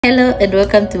Hello and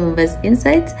welcome to Mumba's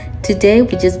Insights. Today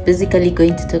we're just basically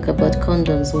going to talk about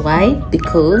condoms. Why?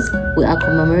 Because we are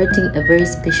commemorating a very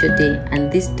special day,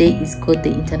 and this day is called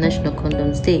the International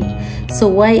Condoms Day. So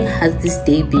why has this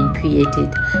day been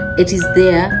created? It is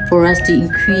there for us to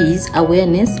increase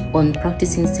awareness on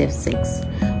practicing safe sex.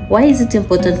 Why is it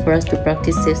important for us to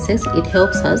practice safe sex? It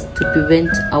helps us to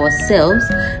prevent ourselves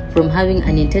from having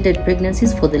unintended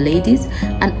pregnancies for the ladies,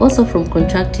 and also from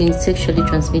contracting sexually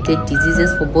transmitted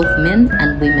diseases for both men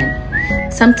and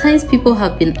women. Sometimes people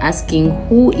have been asking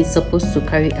who is supposed to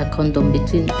carry a condom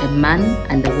between a man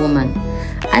and a woman.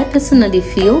 I personally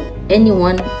feel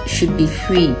anyone should be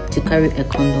free to carry a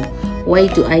condom. Why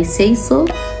do I say so?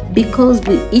 Because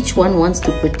each one wants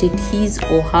to protect his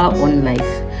or her own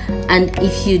life. And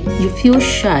if you feel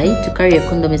shy to carry a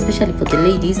condom, especially for the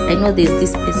ladies, I know there's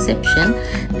this perception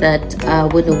that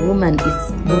when a woman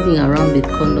is moving around with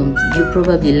condoms, you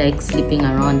probably like sleeping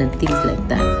around and things like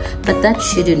that. But that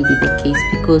shouldn't be the case,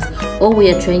 because all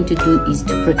we are trying to do is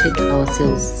to protect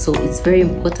ourselves. So it's very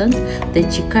important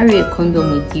that you carry a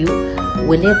condom with you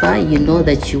whenever you know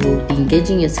that you will be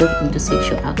engaging yourself into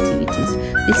sexual activities.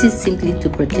 This is simply to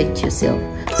protect yourself.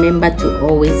 Remember to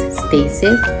always stay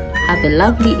safe. Have a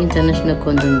lovely International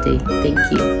Condom Day. Thank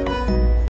you.